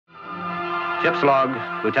Ship's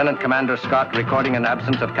log, Lieutenant Commander Scott recording an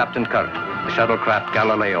absence of Captain Kirk. The shuttlecraft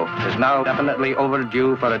Galileo is now definitely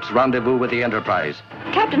overdue for its rendezvous with the Enterprise.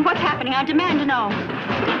 Captain, what's happening? I demand to know.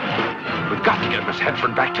 We've got to get Miss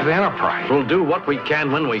Hedford back to the Enterprise. We'll do what we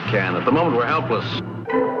can when we can. At the moment, we're helpless.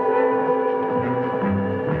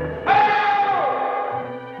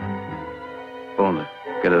 Phone it.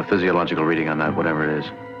 Get a physiological reading on that, whatever it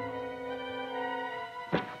is.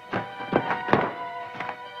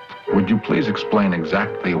 Would you please explain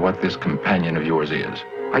exactly what this companion of yours is?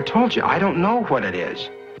 I told you, I don't know what it is.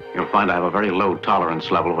 You'll find I have a very low tolerance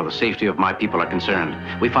level where the safety of my people are concerned.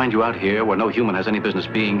 We find you out here where no human has any business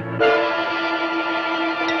being.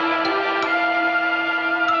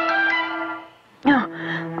 No,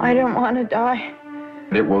 I don't want to die.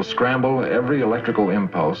 It will scramble every electrical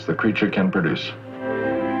impulse the creature can produce.